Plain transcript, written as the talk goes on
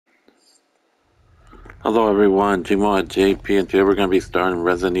Hello everyone, Gmo at JP, and today we're going to be starting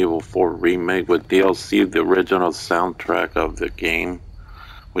Resident Evil 4 Remake with DLC, the original soundtrack of the game,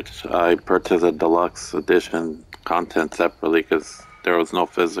 which I purchased a deluxe edition content separately because there was no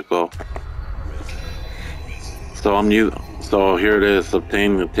physical. So so here it is,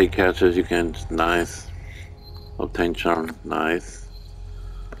 obtain, take catches, you can, nice. Obtain charm, nice.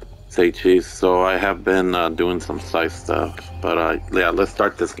 Say cheese, so I have been doing some side stuff, but yeah, let's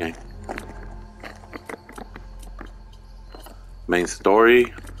start this game. Main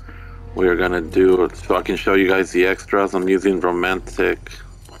story. We are gonna do, so I can show you guys the extras. I'm using Romantic.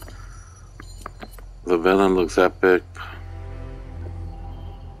 The villain looks epic.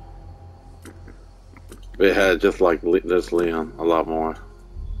 It had just like this Leon, a lot more.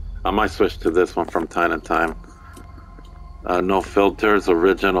 I might switch to this one from time to time. No Filters,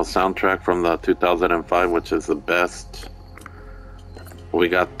 original soundtrack from the 2005, which is the best. We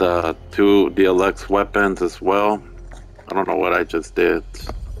got the 2 DLX weapons as well. I don't know what I just did.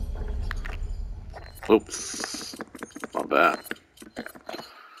 Oops, my bad.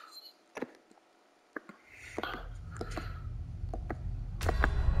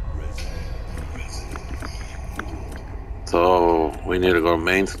 So we need to go to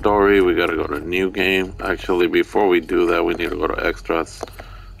main story. We gotta go to new game. Actually, before we do that, we need to go to extras.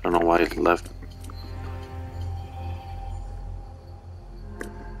 I don't know why it left.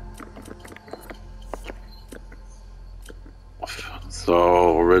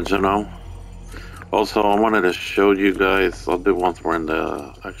 So original. Also, I wanted to show you guys. I'll do once we're in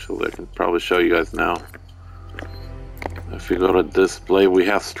the. Actually, I can probably show you guys now. If you go to display, we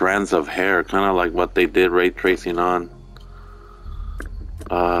have strands of hair, kind of like what they did ray tracing on.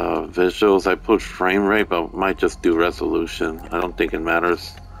 Visuals, I put frame rate, but might just do resolution. I don't think it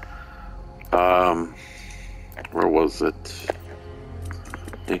matters. Where was it?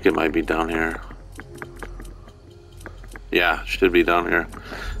 I think it might be down here. Yeah, should be down here.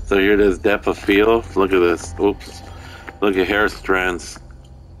 So here it is, depth of field. Look at this. Oops. Look at hair strands.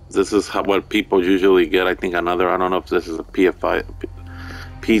 This is what people usually get. I think another, I don't know if this is a PS5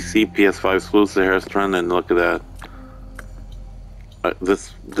 exclusive hair strand, and look at that.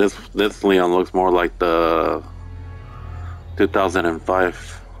 This Leon looks more like the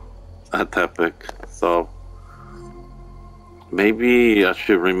 2005 at Epic. So maybe I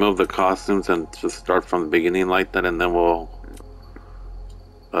should remove the costumes and just start from the beginning like that, and then we'll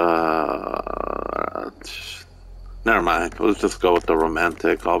never mind. Let's just go with the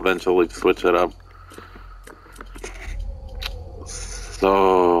romantic. I'll eventually switch it up.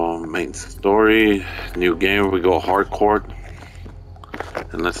 So main story, new game. We go hardcore.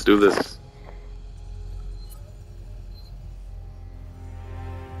 And let's do this.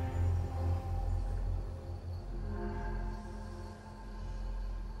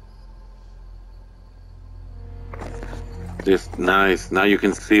 This nice. Now you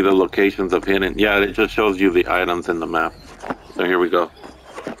can see the locations of hidden. Yeah, it just shows you the items in the map. So here we go.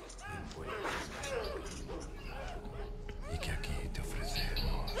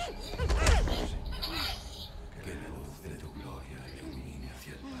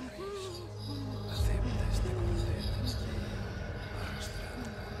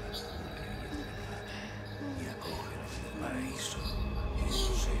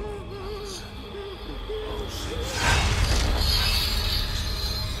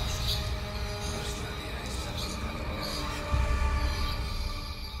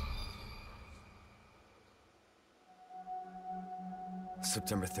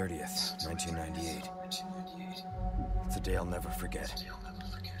 September 30th, 1998. It's a day I'll never forget.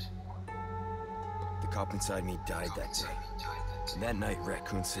 The cop inside me died that day. And that night,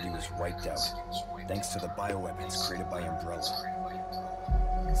 Raccoon City was wiped out, thanks to the bioweapons created by Umbrella.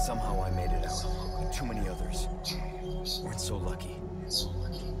 Somehow I made it out, and too many others weren't so lucky.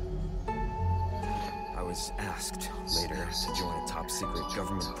 I was asked later to join a top-secret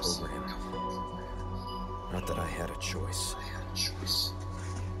government program. Not that I had a choice.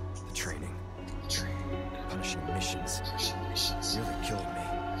 The training, punishing missions, nearly killed me.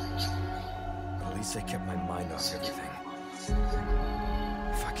 But at least I kept my mind off everything.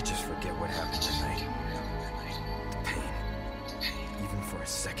 If I could just forget what happened tonight, the pain, even for a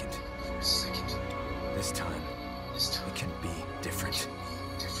second. This time, it can be different.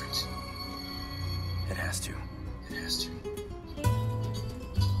 It has to.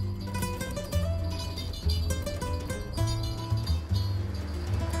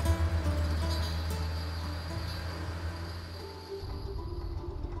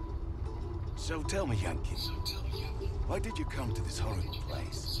 So tell me, Yankee, why did you come to this horrible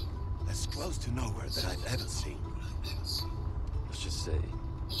place? As close to nowhere that I've ever seen. Let's just say,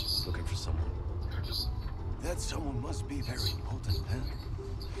 looking for someone. someone must be very important, huh?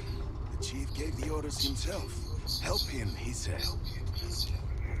 The chief gave the orders himself. Help him, he said.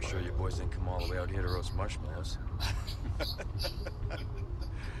 I'm sure you boys didn't come all the way out here to roast marshmallows.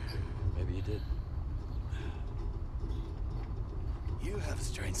 Maybe you did. You have a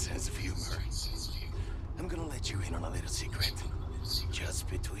strange sense of humor. I'm gonna let you in on a little secret. Just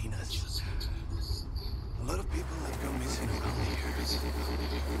between us. A lot of people have gone missing around here.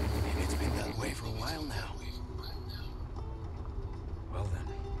 And it's been that way for a while now. Well then,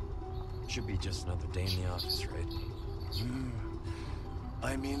 should be just another day in the office, right?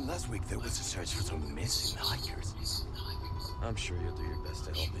 I mean, last week there was a search for some missing hikers. I'm sure you'll do your best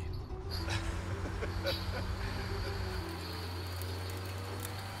to help me.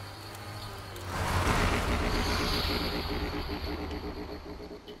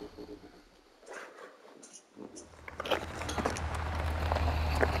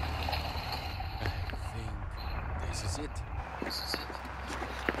 This is it.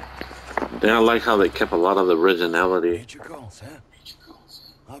 Yeah, I like how they kept a lot of the originality. Major calls, huh?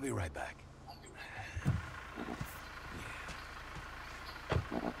 I'll be right back.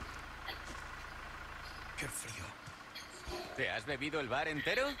 Qué frío. ¿Te has bebido el bar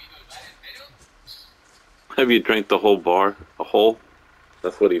entero? Have you drank the whole bar? A whole?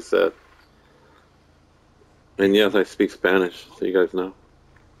 That's what he said. And yes, I speak Spanish, so you guys know.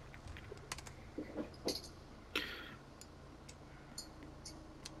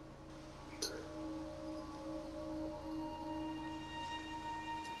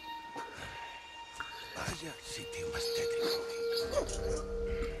 Vaya sitio más tétrico.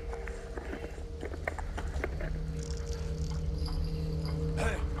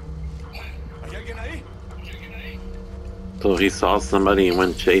 ¿Hay alguien ahí? So he saw somebody and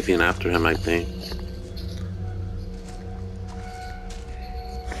went chasing after him, I think.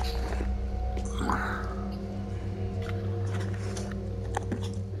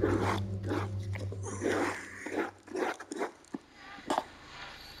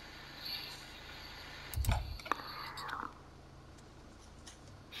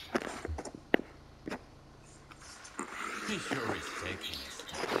 He sure is taking his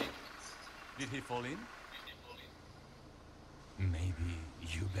time. Did he fall in? Maybe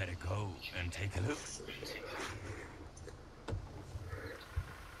you better go and take a look.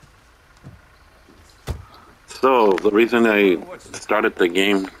 So, the reason I started the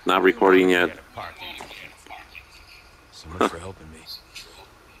game, not recording yet. So much for helping me.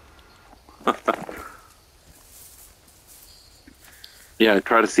 Yeah, I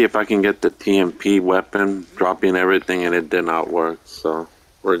tried to see if I can get the TMP weapon, dropping everything, and it did not work. So,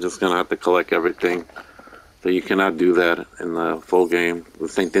 we're just going to have to collect everything. So you cannot do that in the full game. The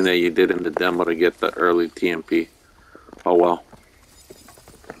same thing that you did in the demo to get the early TMP. Oh well.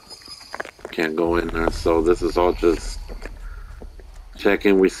 Can't go in there. So this is all just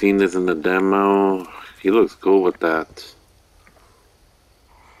checking. We've seen this in the demo. He looks cool with that.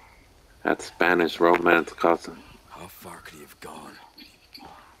 That Spanish romance costume. How far could he have gone?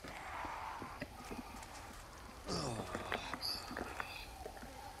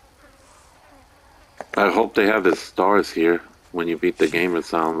 I hope they have the stars here when you beat the game.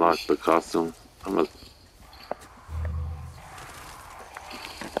 It's unlocked the costume. I'm a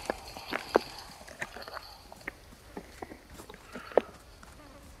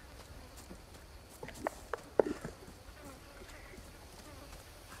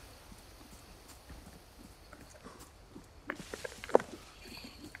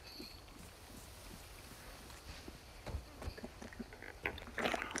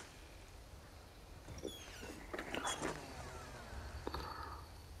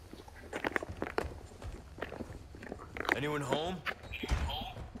Anyone home?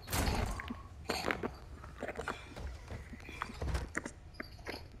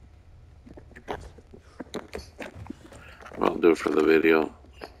 I'll do it for the video.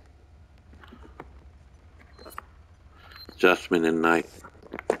 Judgment in Night.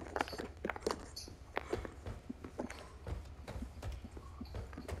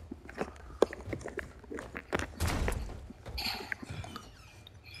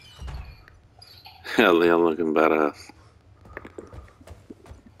 Yeah, Leon looking badass.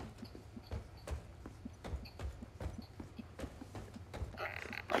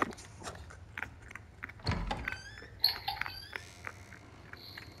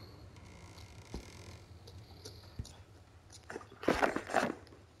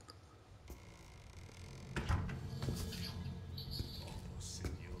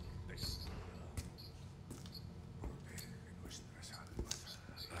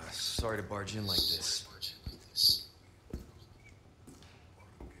 Sorry to barge in like this.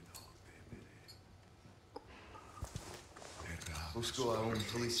 Busco a un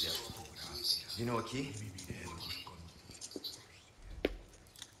policía. You know a key?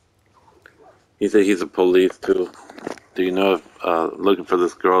 He said he's a police too. Do you know if, looking for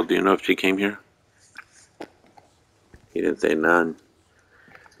this girl, do you know if she came here? He didn't say none.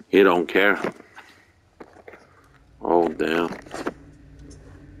 He don't care. Oh, damn.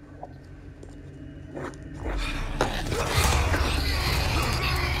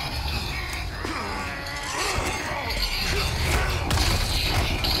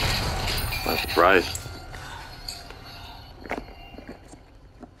 That's right.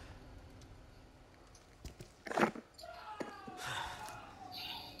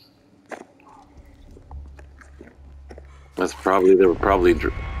 That's probably, they were probably,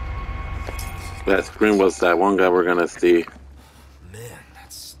 that screen was that one guy we're gonna see. Man,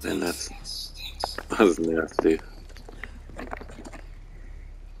 that's And that's nasty.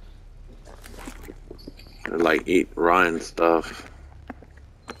 They like eat raw and stuff.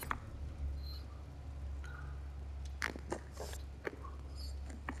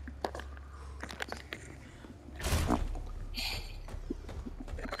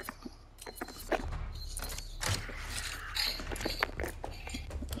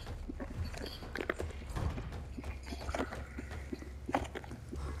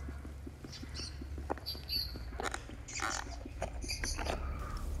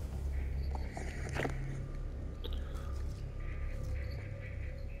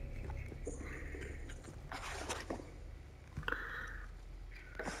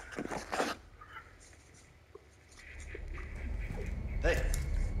 Hey.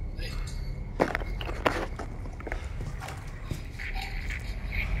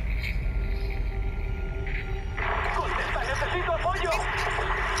 Necesito apoyo.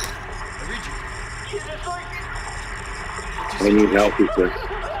 I read you. ¿Quién soy? I need help, he said.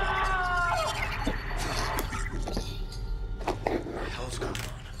 What the hell's going on?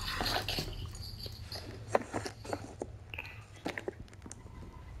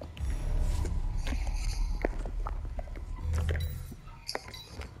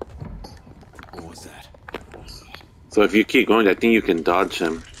 What was that? So if you keep going, I think you can dodge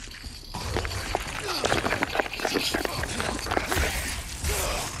him.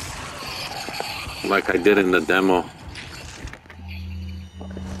 Like I did in the demo.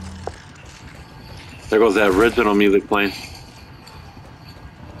 There goes that original music playing.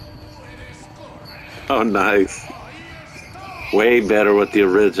 Oh, nice. Way better with the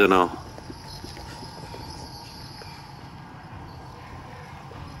original.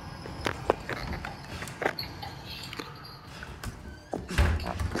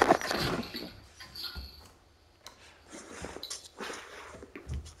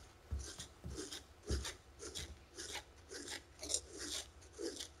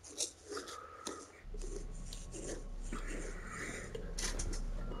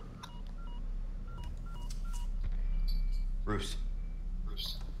 Bruce.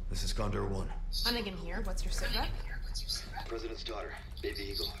 This is Condor 1. Hunnigan here. What's your sit rep? President's daughter,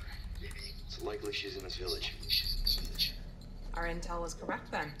 Baby Eagle. It's likely she's in this village. Our intel was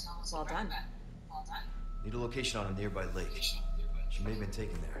correct then. Well done. Need a location on a nearby lake. She may have been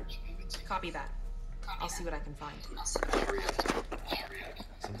taken there. Copy that. I'll see what I can find.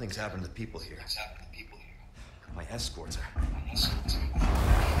 Something's happened to the people here. My escorts are.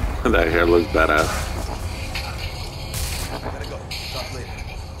 That hair looks badass. I gotta go. Talk later.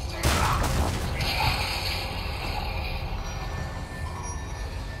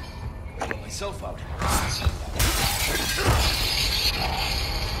 Get myself out.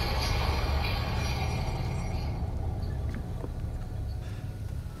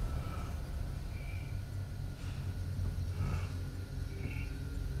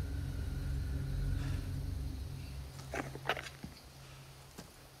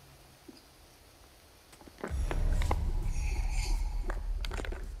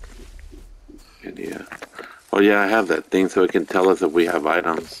 Yeah. Oh yeah, I have that thing so it can tell us if we have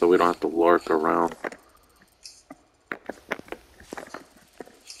items, so we don't have to lurk around.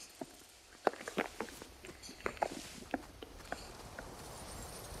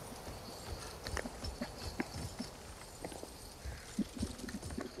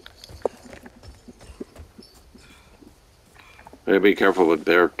 Better be careful with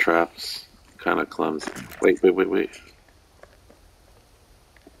bear traps. Kind of clumsy. Wait.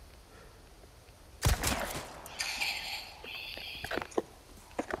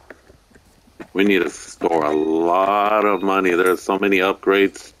 We need to store a lot of money. There's so many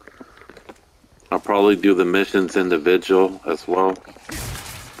upgrades. I'll probably do the missions individual as well.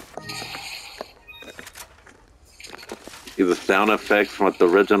 See, the sound effects from the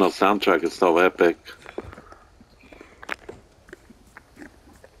original soundtrack is so epic.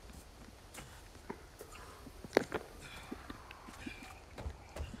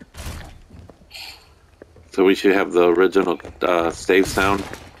 case you have the original save sound.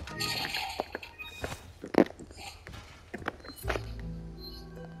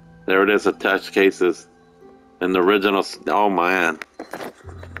 There it is, attached cases. And the original, oh man.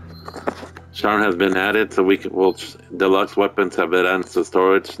 Charm has been added, so we'll deluxe weapons have been added to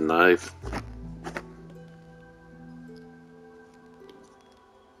storage. Nice.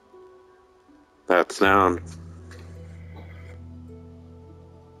 That sound.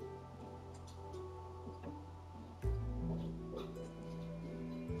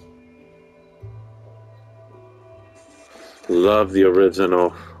 Love the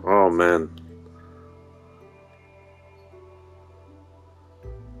original. Oh man.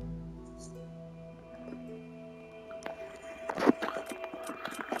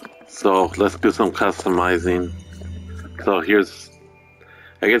 So let's do some customizing. So here's,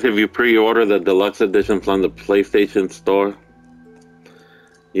 I guess if you pre-order the deluxe edition from the PlayStation Store,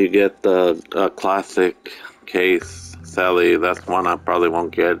 you get the classic case. Sally, that's one I probably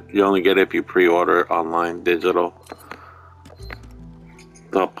won't get. You only get it if you pre-order online, digital.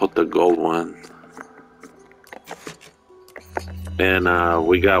 So I'll put the gold one. And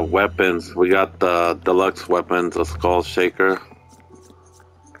we got weapons. We got the deluxe weapons, a skull shaker.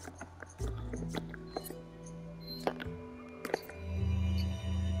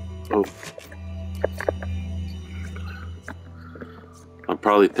 Oh. I'll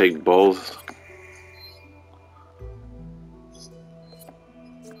probably take both.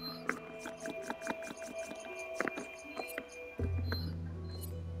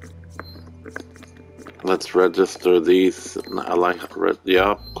 Let's register these. I like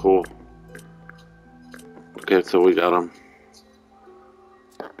yeah, cool. Okay, so we got them.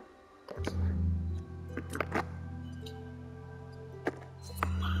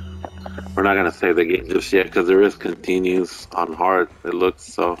 We're not gonna save the game just yet because there is continues on hard. It looks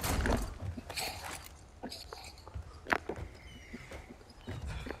so.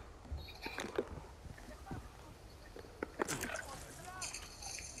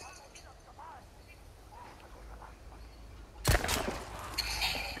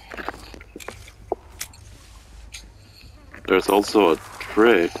 There's also a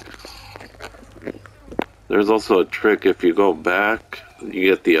trick. There's also a trick if you go back, you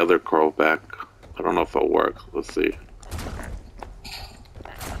get the other crow back. I don't know if it'll work. Let's see.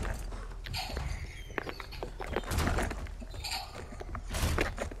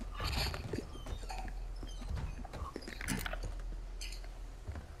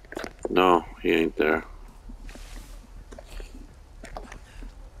 No, he ain't there.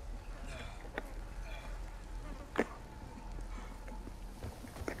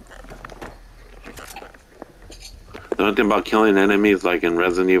 The only thing about killing enemies, like in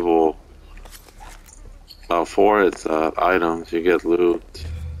Resident Evil 4, it's items. You get loot.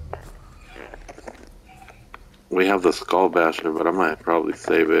 We have the Skull Basher, but I might probably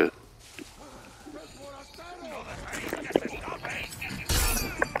save it.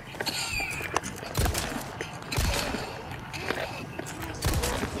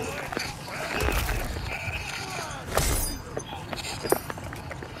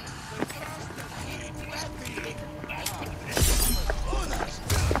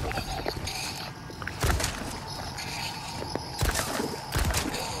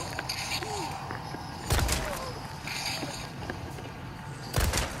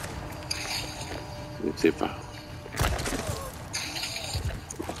 Let's see if I...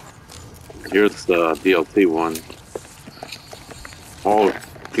 Here's the DLC one. Oh,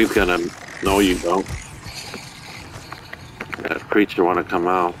 he's gonna... No, you don't. That creature wanna come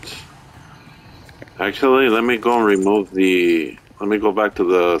out. Actually, let me go and remove the... Let me go back to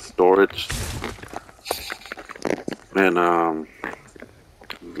the storage. And,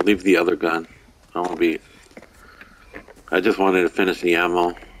 leave the other gun. I won't be... I just wanted to finish the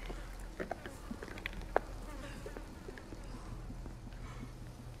ammo.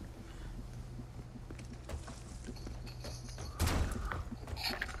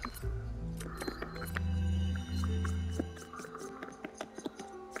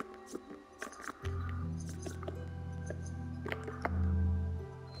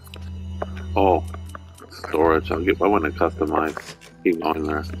 Oh, storage. I want to customize. Keep going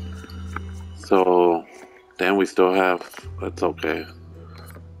there. So, then we still have. That's okay.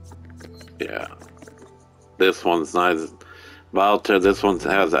 Yeah. This one's nice. Valter, this one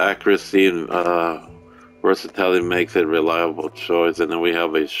has accuracy and versatility, makes it reliable choice. And then we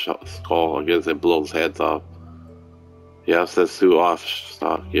have a skull. I guess it blows heads off. Yeah, it says Sue off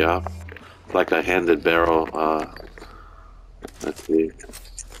stock. Yeah. Like a handed barrel. Let's see.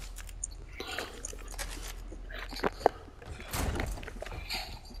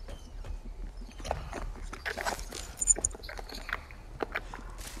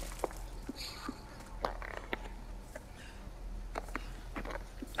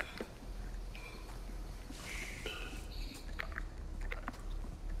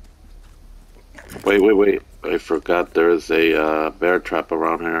 Wait. I forgot there's a bear trap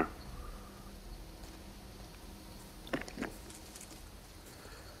around here.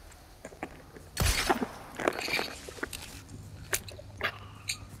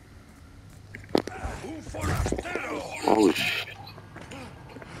 Oh, shit.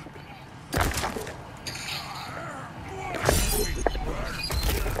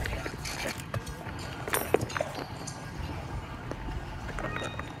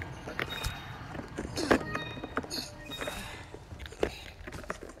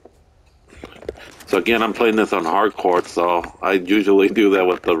 So again, I'm playing this on hardcore, so I usually do that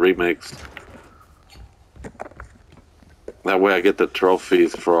with the remakes. That way I get the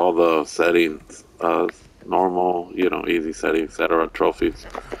trophies for all the settings. Normal, easy settings, etc. Trophies.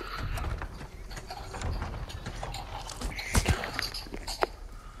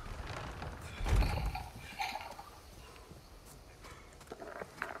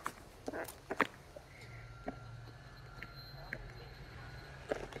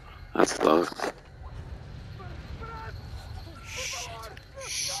 That sucks.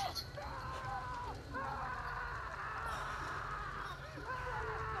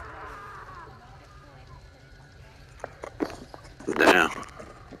 Damn.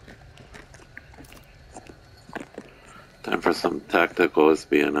 Time for some tactical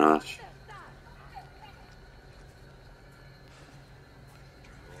espionage.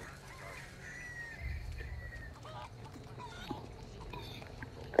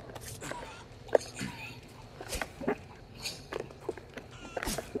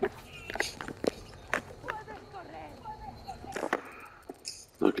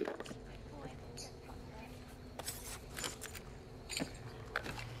 Look.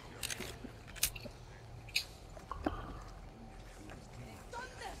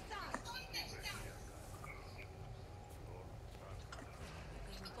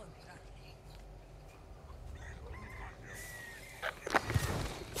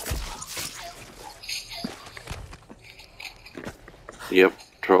 Yep,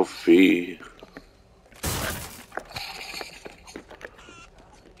 trophy.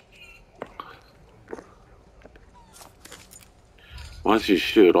 Once you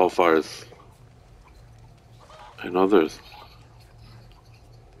shoot, all fires. And others.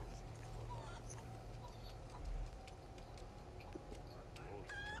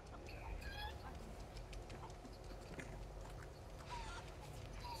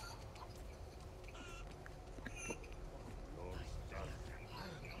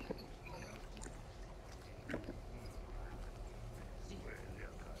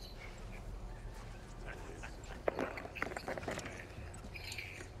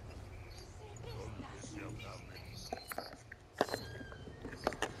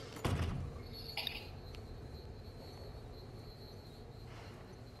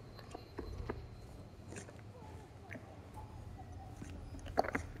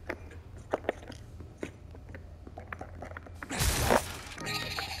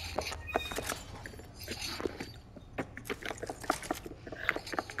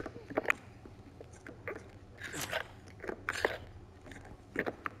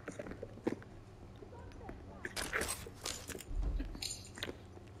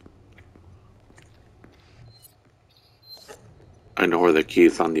 I know where the key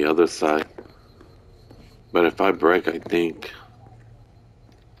is on the other side. But if I break, I think...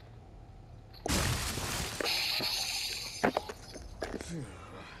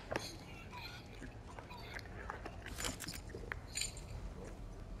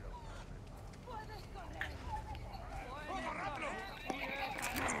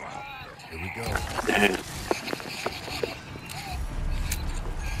 Here we go. Damn.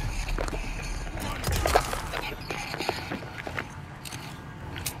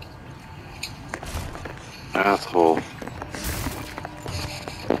 Asshole.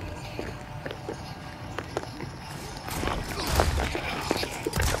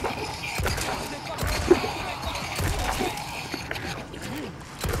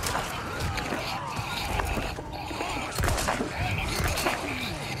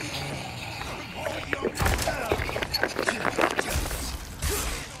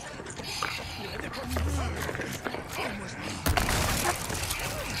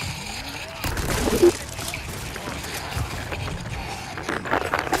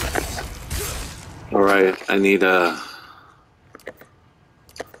 Alright, I need a...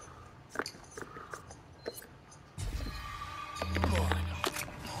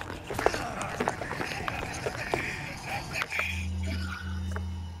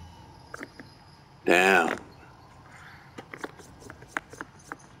 Damn.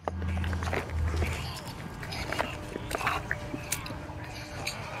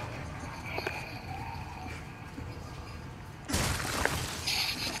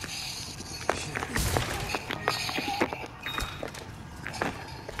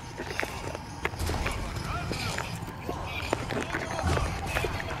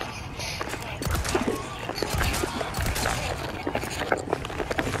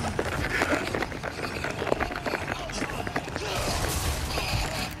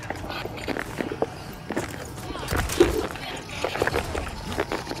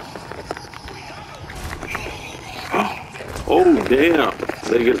 Damn,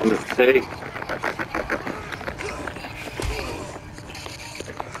 biggest mistake.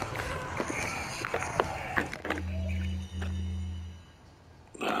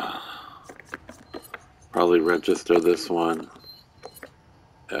 Probably register this one.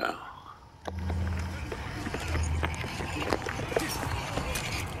 Yeah.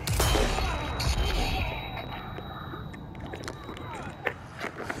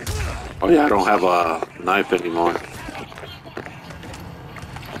 Oh yeah, I don't have a knife anymore.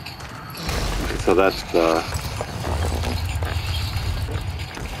 So that's the...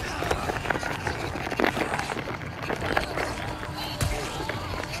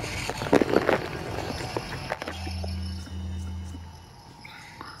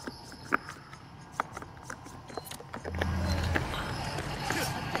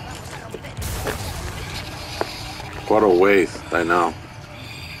 What a waste, I know.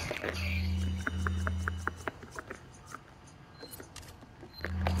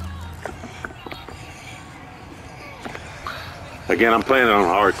 Again, I'm playing it on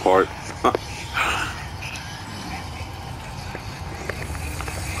hardcore.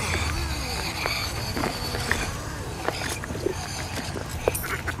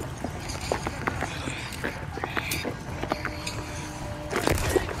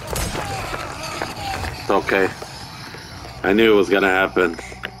 It's okay. I knew it was gonna happen.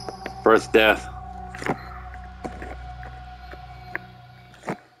 First death.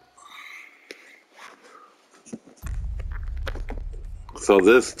 So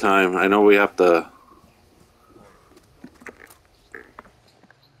this time, I know we have to...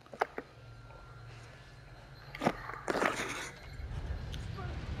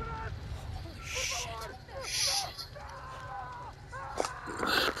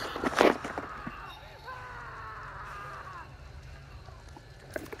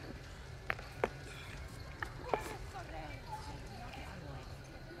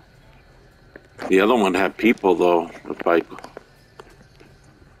 The other one had people though, the fight.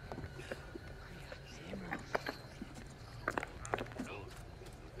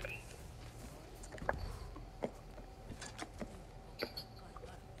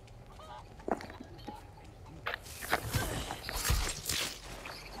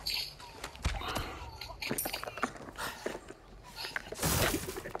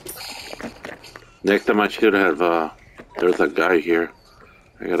 Next time I should have, there's a guy here.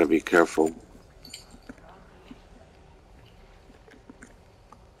 I gotta be careful.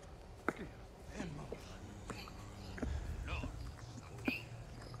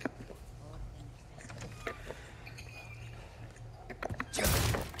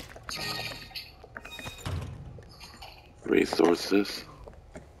 Resources.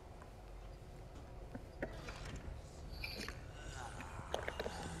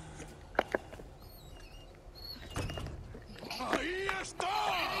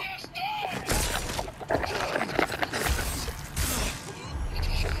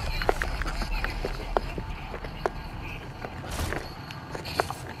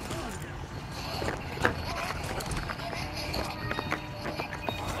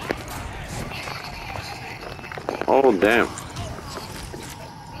 Oh, damn.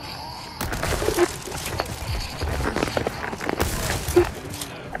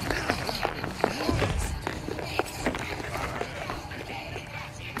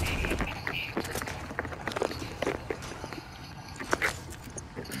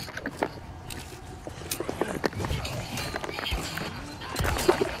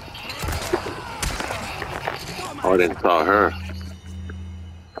 Oh, I didn't saw her.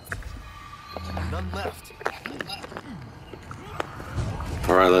 None left.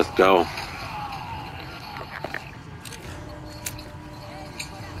 All right, let's go.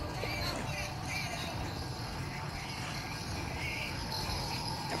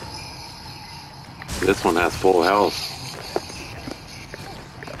 This one has full health.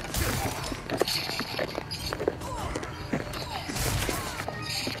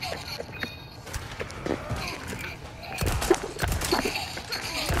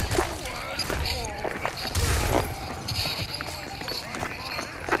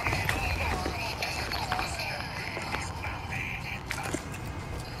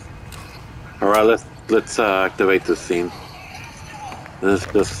 All right, let's activate the scene. This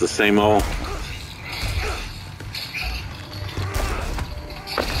is just the same old.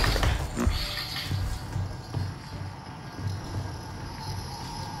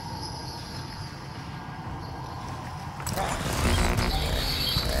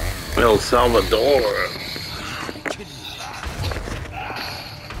 El Salvador.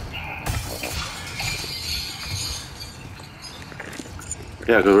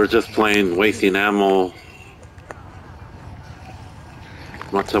 Yeah, because we're just playing wasting ammo.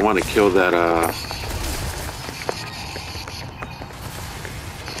 Much I want to kill that,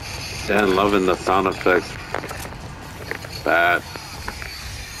 Dan, loving the sound effects. Bad.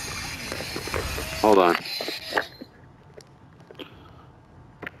 Hold on.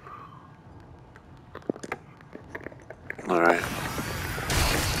 Alright.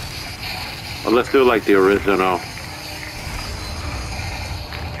 Well, let's do like the original.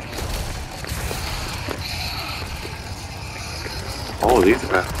 Oh, these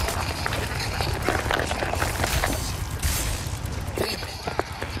guys.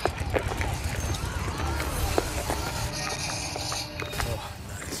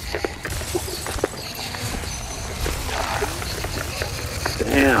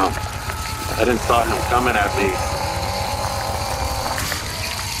 Damn. I didn't saw him coming at me.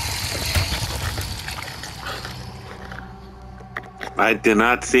 I did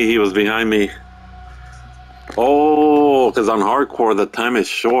not see he was behind me. Oh, because on hardcore the time is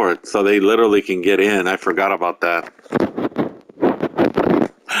short, so they literally can get in. I forgot about that.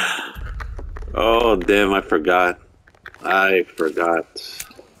 Oh, damn, I forgot. I forgot.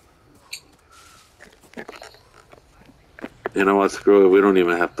 You know what? Screw it. We don't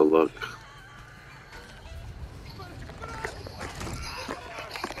even have to look.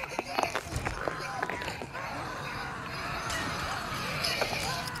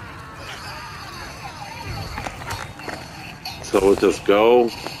 So we'll just go.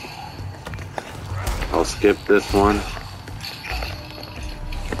 I'll skip this one.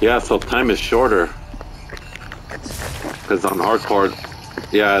 Yeah, so time is shorter. Because on hardcore,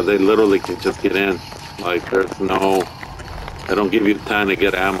 yeah, they literally can just get in. Like, there's no... They don't give you time to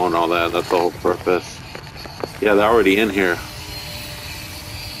get ammo and all that. That's the whole purpose. Yeah, they're already in here.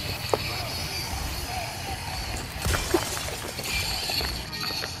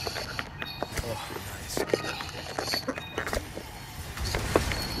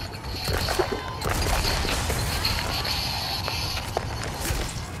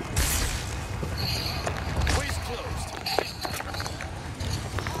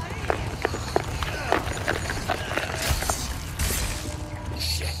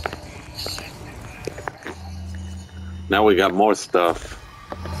 Now we got more stuff.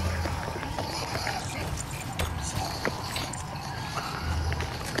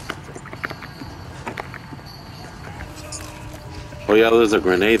 Oh yeah, there's a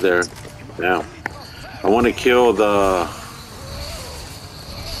grenade there. Yeah. I want to kill the...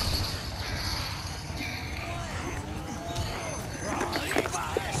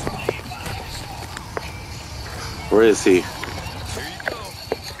 Where is he?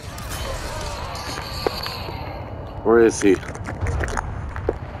 Where is he?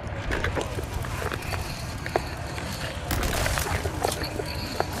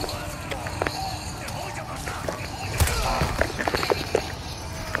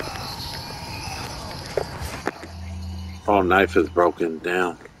 Oh, knife is broken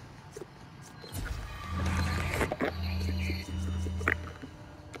down.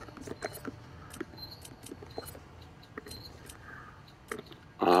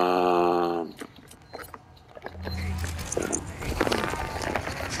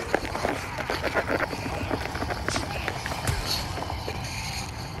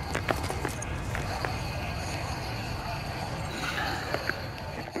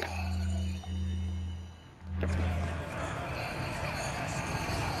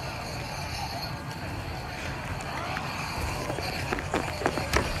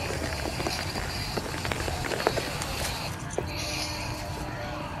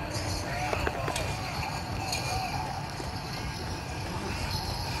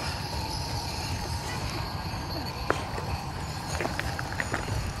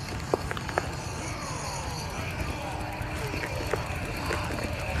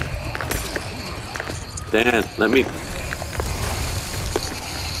 Dan, let me...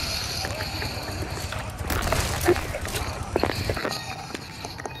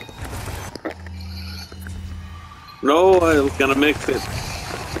 No, I was gonna mix it.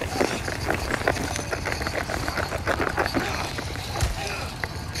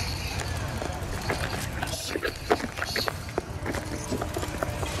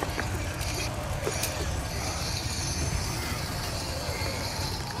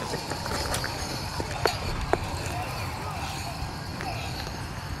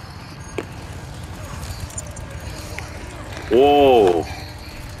 Whoa.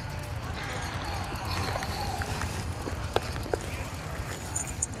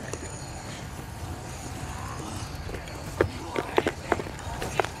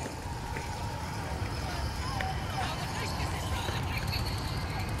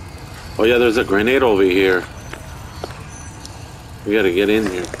 Oh yeah, there's a grenade over here. We gotta get in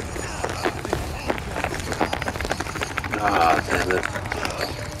here. Ah, damn it.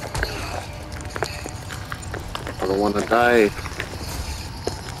 I don't wanna die.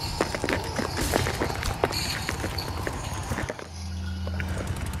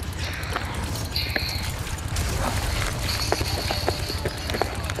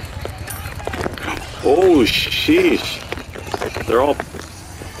 Oh, sheesh. They're all...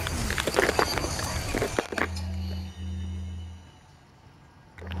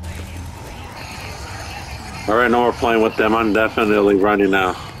 Alright, no more playing with them. I'm definitely running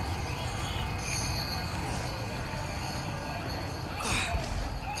now.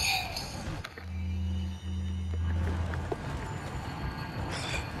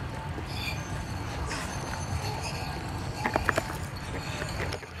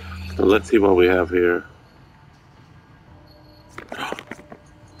 So let's see what we have here.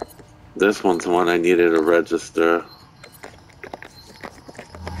 This one's the one I needed to register.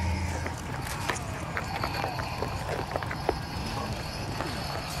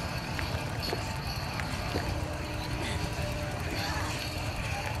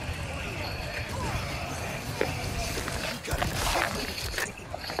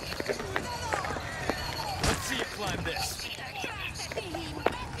 Let's see you climb this.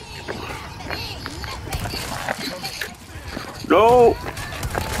 No!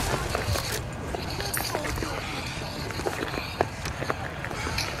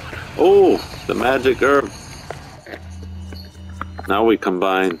 Oh, the magic herb. Now we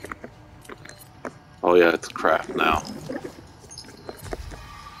combine. Oh yeah, it's craft now.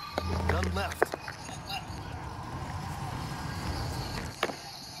 None left.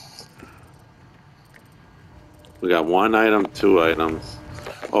 We got 1 item, 2 items.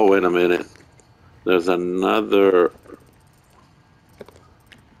 Oh, wait a minute. There's another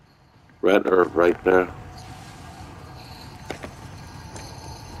red herb right there.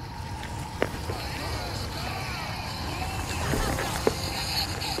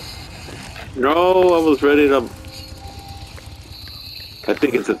 No, I was ready to... I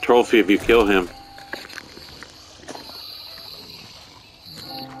think it's a trophy if you kill him.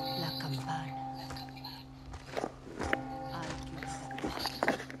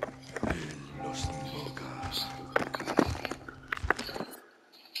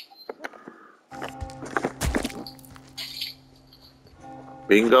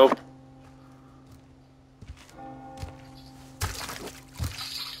 Bingo.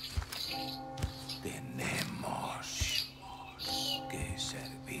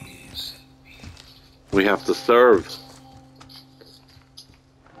 We have to serve.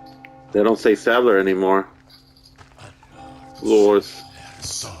 They don't say Sadler anymore. Lords.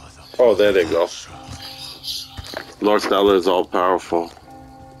 Oh, there they go. Lord Sadler is all powerful.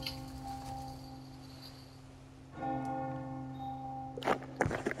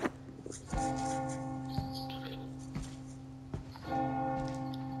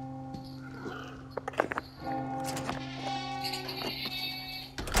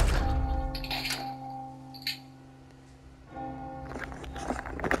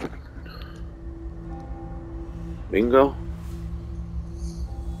 Bingo.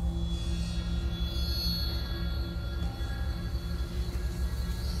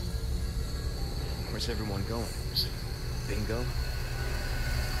 Where's everyone going? Bingo?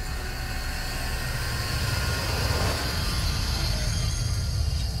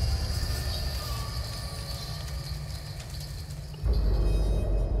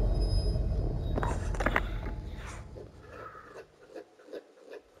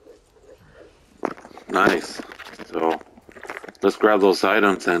 Nice. So, let's grab those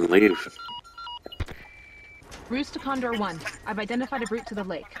items and leave. Ruse to Condor 1. I've identified a route to the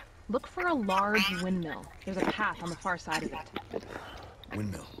lake. Look for a large windmill. There's a path on the far side of it.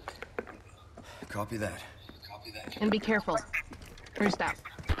 Windmill. Copy that. And be careful. Roost out.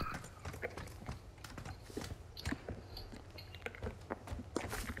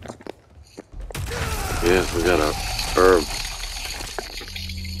 Yes, we got a herb.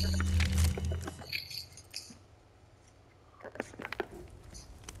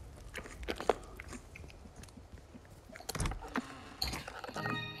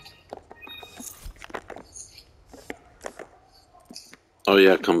 Oh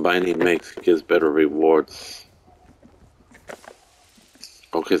yeah, combining gives better rewards.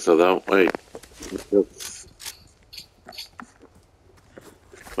 Okay, so that wait.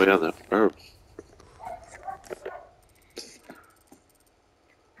 Oh yeah, the herb.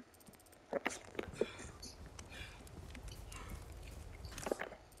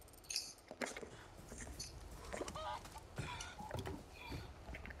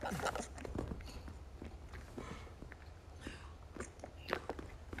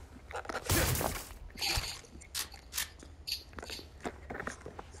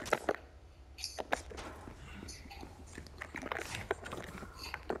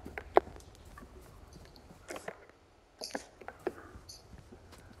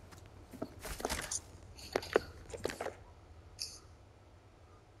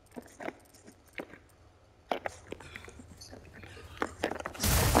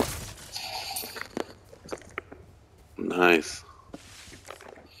 Nice.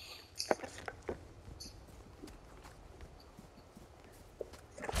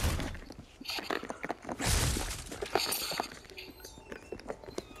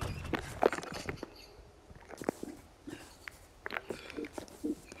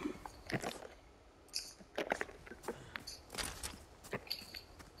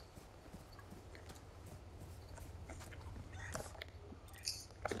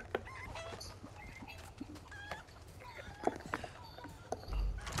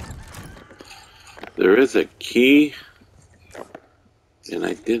 There is a key, and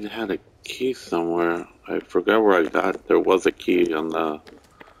I did have a key somewhere. I forgot where I got it. There was a key on the.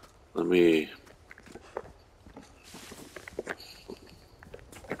 Let me.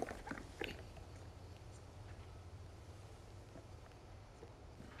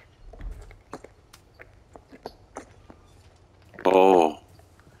 Oh,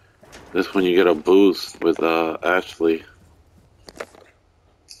 this one you get a boost with Ashley.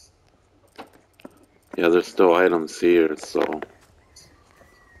 Yeah, there's still items here, so.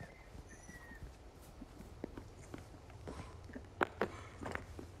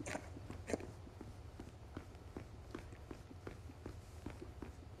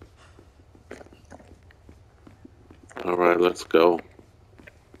 All right, let's go.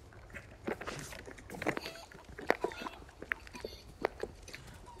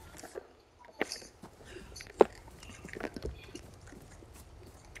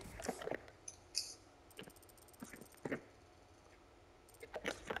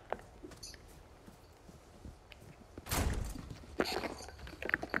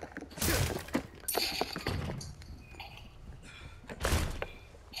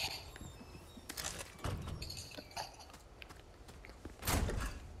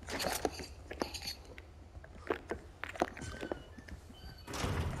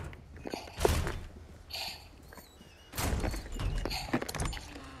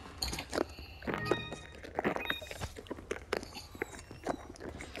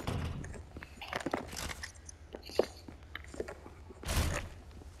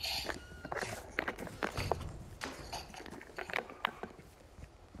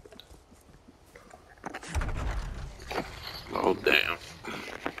 Oh, damn.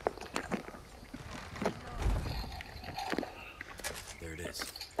 There it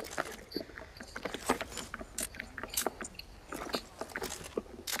is.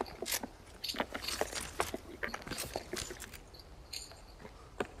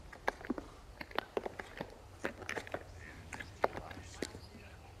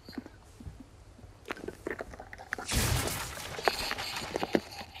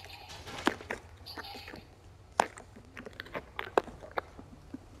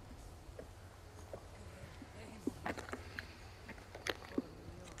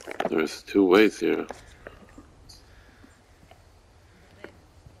 There's two ways here.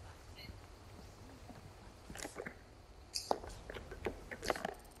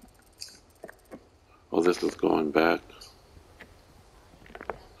 Oh, this is going back.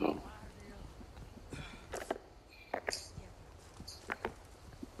 Oh.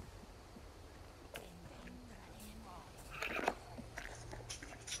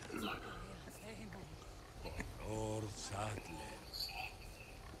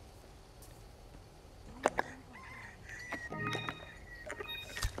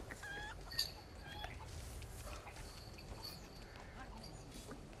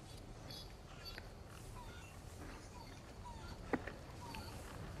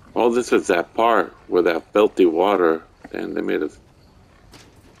 Oh, this is that part where that filthy water, and they made us.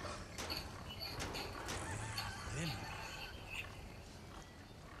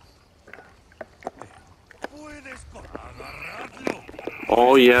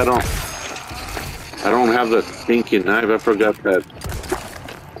 Oh yeah, I don't have the stinky knife. I forgot that.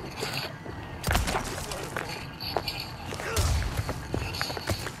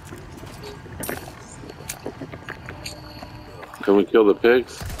 Can we kill the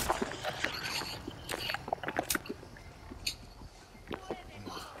pigs?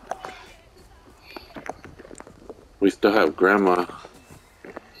 We still have Grandma.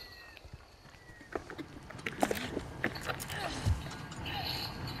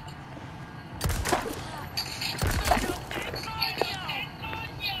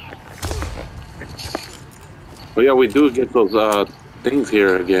 But yeah, we do get those things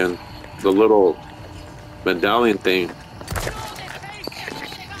here again. The little medallion thing.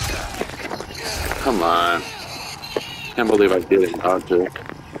 Come on. Can't believe I didn't dodge it.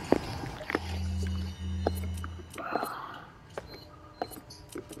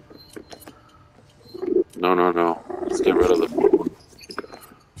 No, no, no. Let's get rid of the food.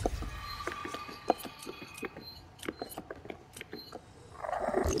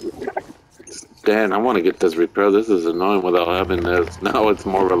 Dan, I want to get this repaired. This is annoying without having this. Now it's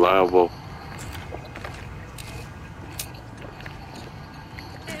more reliable.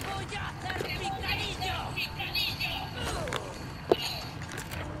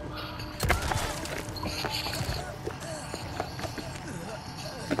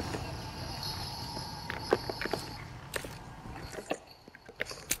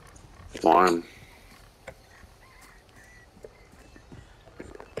 Farm.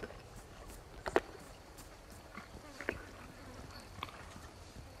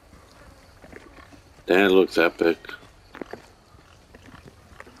 Dan, it looks epic.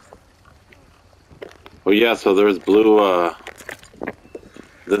 Oh yeah, so there's blue,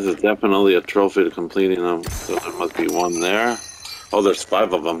 this is definitely a trophy to completing them. So there must be one there. Oh, there's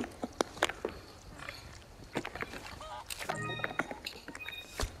 5 of them.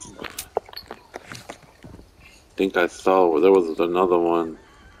 I think I saw there was another one.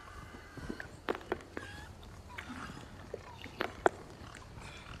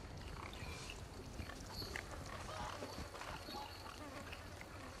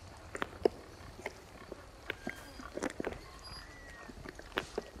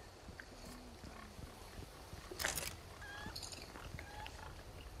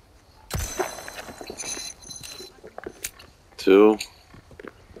 Two.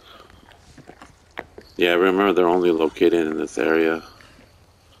 Yeah, I remember they're only located in this area.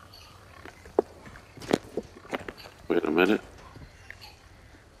 Wait a minute.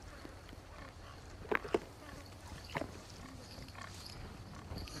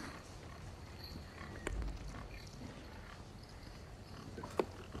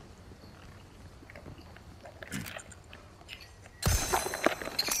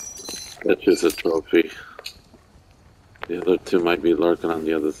 That's just a trophy. The other 2 might be lurking on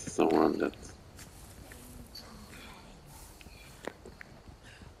the other somewhere on that.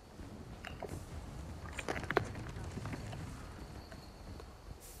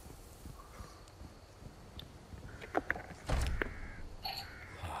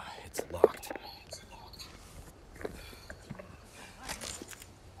 It's locked.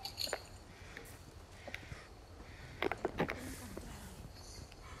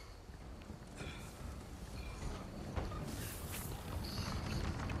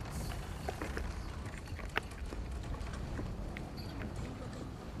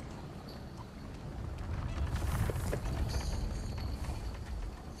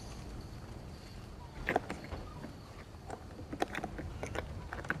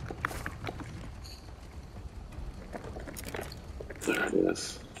 There it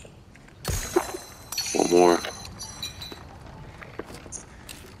is. One more.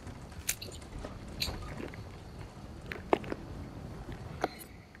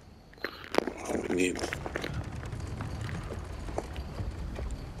 We need.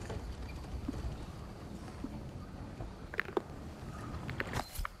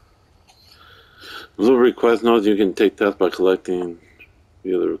 Blue request notes you can take that by collecting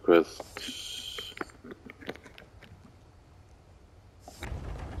the other requests.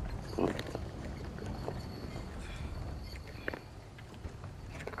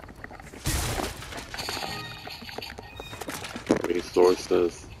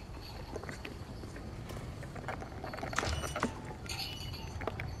 Resources.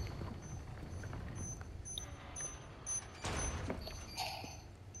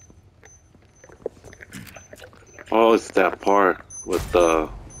 Oh, it's that part with the.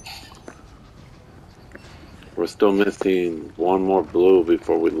 We're still missing one more blue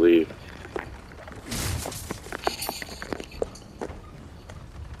before we leave.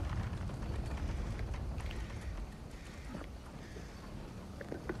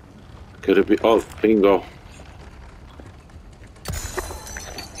 Could it be? Oh, bingo.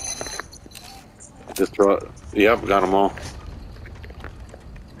 Destroy. Yep, got them all.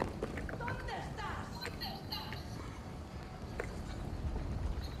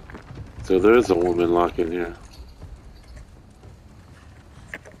 So there is a woman locked in here.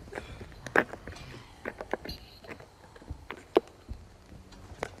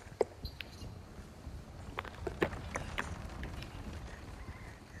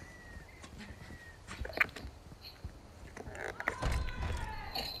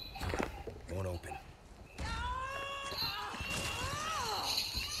 Won't open.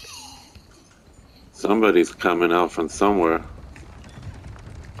 Somebody's coming out from somewhere.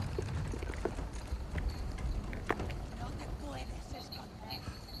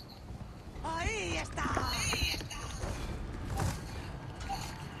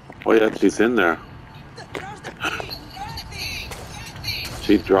 Oh yeah, she's in there.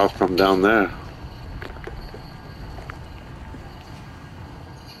 She dropped from down there.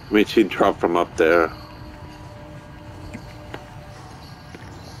 I mean, she dropped from up there.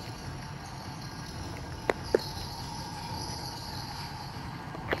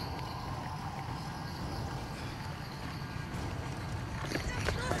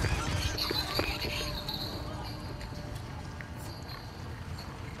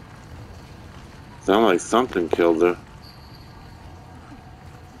 Sound like something killed her.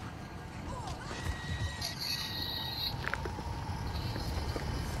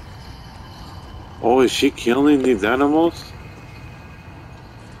 Oh, is she killing these animals?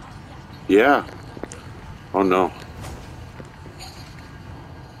 Yeah. Oh no.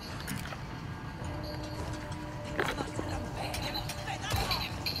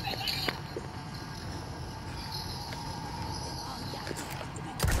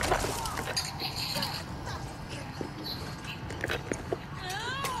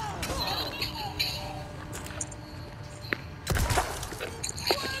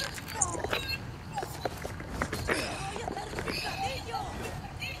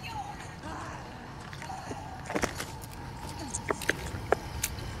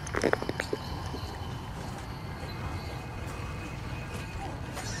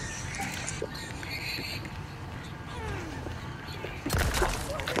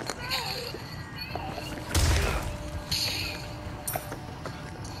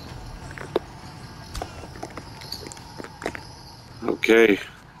 Okay,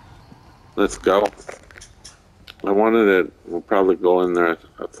 let's go. I wanted it. We'll probably go in there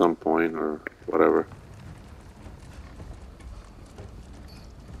at some point or whatever.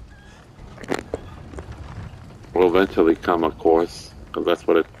 We'll eventually come, of course, because that's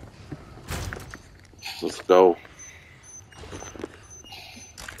what it. Let's go.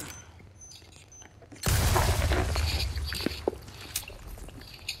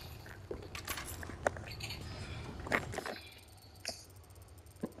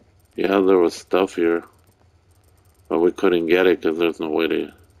 Yeah, there was stuff here, but we couldn't get it because there's no way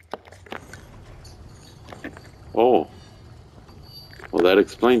to. Oh, well, that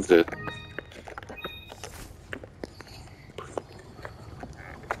explains it.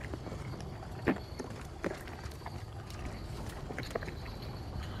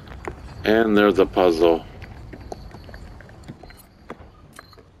 And there's a puzzle.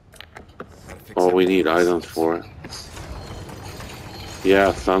 Oh, we need items for it.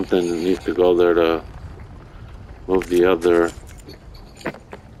 Yeah, something needs to go there to move the other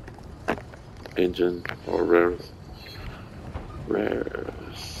engine or rares.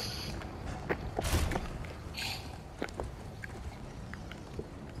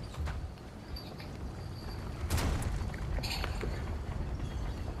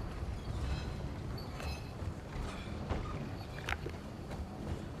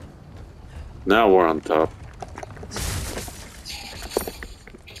 Now we're on top.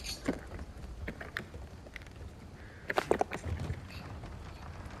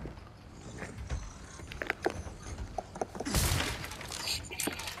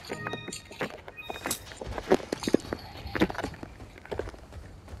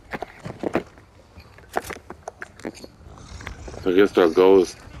 I guess our goal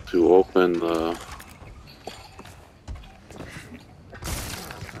is to open the...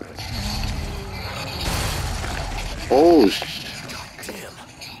 Oh, Damn.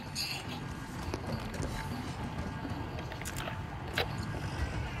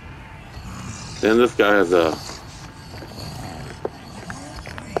 then this guy has a...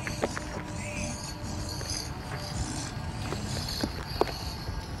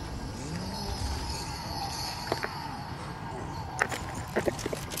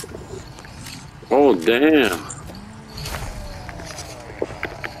 Oh, damn.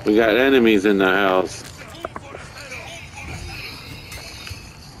 We got enemies in the house.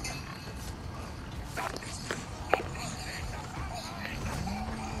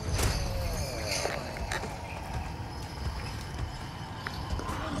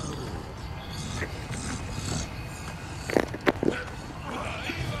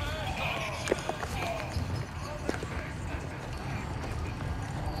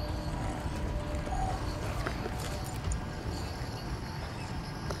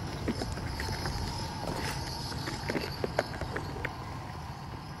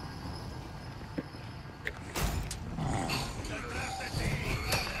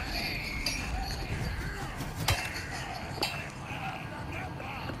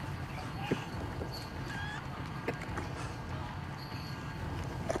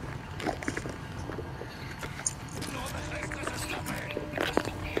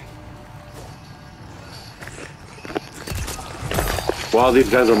 Wow, these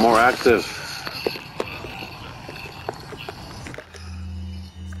guys are more active.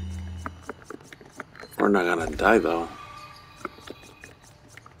 We're not gonna die though.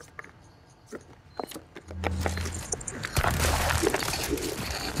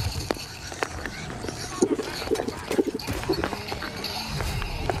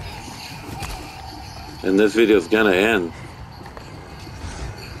 And this video is gonna end.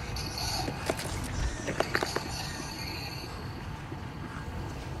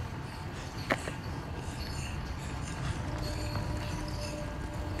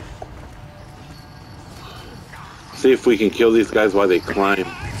 See if we can kill these guys while they climb.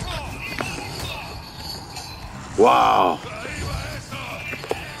 Wow.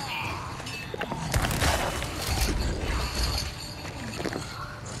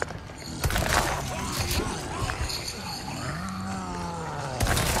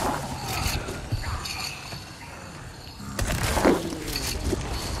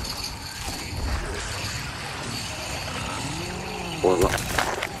 Well,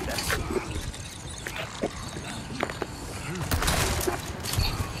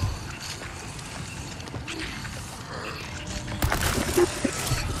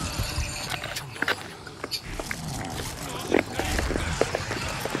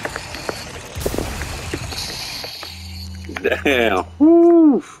 damn.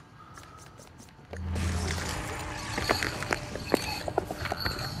 Woo.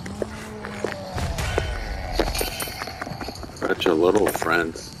 Got your little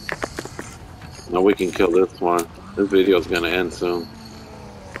friends. Now we can kill this one. This video's gonna end soon.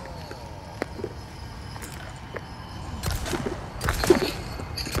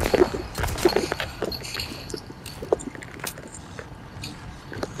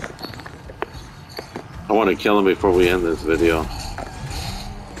 I want to kill him before we end this video.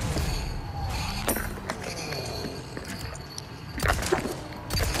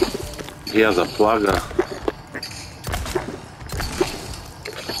 He has a plaga.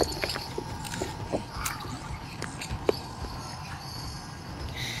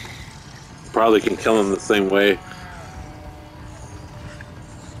 Probably can kill him the same way.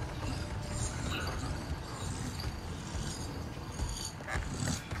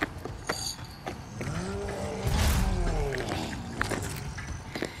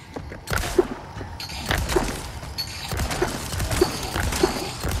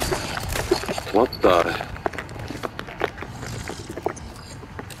 What the?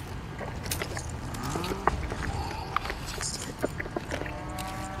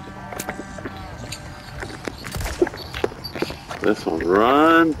 This one,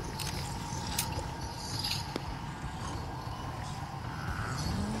 run.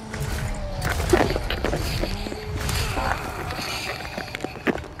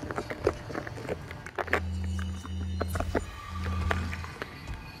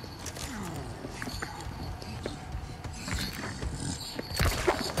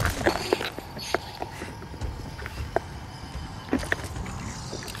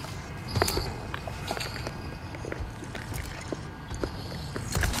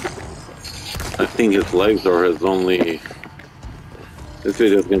 I think his legs are his only. This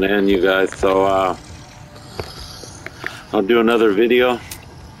video is gonna end, you guys. So I'll do another video.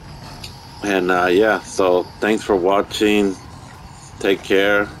 And yeah, so thanks for watching. Take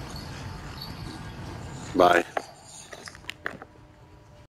care. Bye.